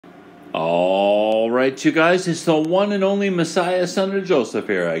All right, you guys, it's the one and only Messiah, son of Joseph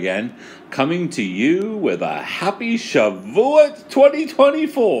here again, coming to you with a happy Shavuot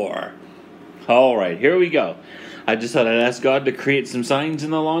 2024. All right, here we go. I just thought I'd ask God to create some signs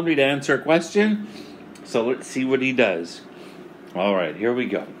in the laundry to answer a question. So let's see what he does. All right, here we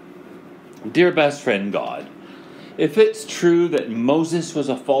go. Dear best friend God, if it's true that Moses was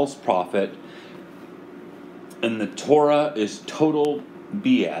a false prophet and the Torah is total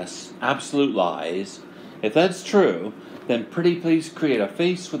BS, absolute lies, if that's true, then pretty please create a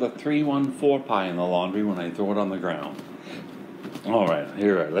face with a 314 pie in the laundry when I throw it on the ground. All right,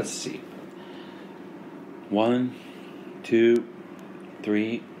 here, let's see. 1, 2,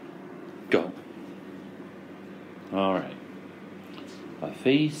 3, go. All right. A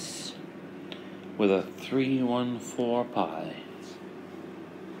face with a 314 pie.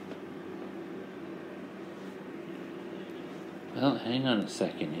 Well, hang on a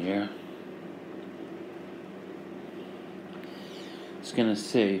second here. It's gonna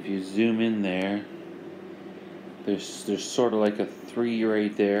say, if you zoom in there, there's sort of like a 3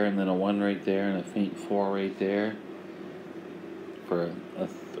 right there, and then a 1 right there, and a faint 4 right there. For a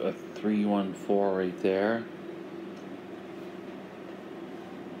 314 right there.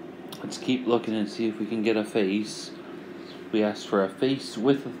 Let's keep looking and see if we can get a face. We asked for a face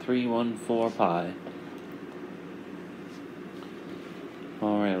with a 314 pie.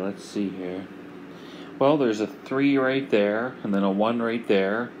 Alright, let's see here. Well, there's a 3 right there, and then a 1 right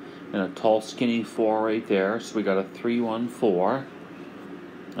there, and a tall skinny 4 right there, so we got a 314.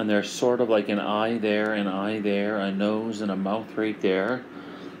 And there's sort of like an eye there, an eye there, a nose and a mouth right there.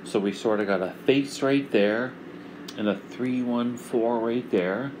 So we sort of got a face right there, and a 314 right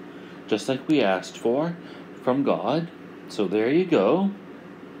there, just like we asked for from God. So there you go.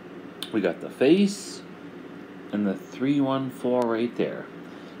 We got the face and the 314 right there.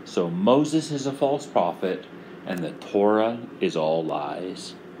 So Moses is a false prophet, and the Torah is all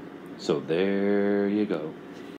lies. So there you go.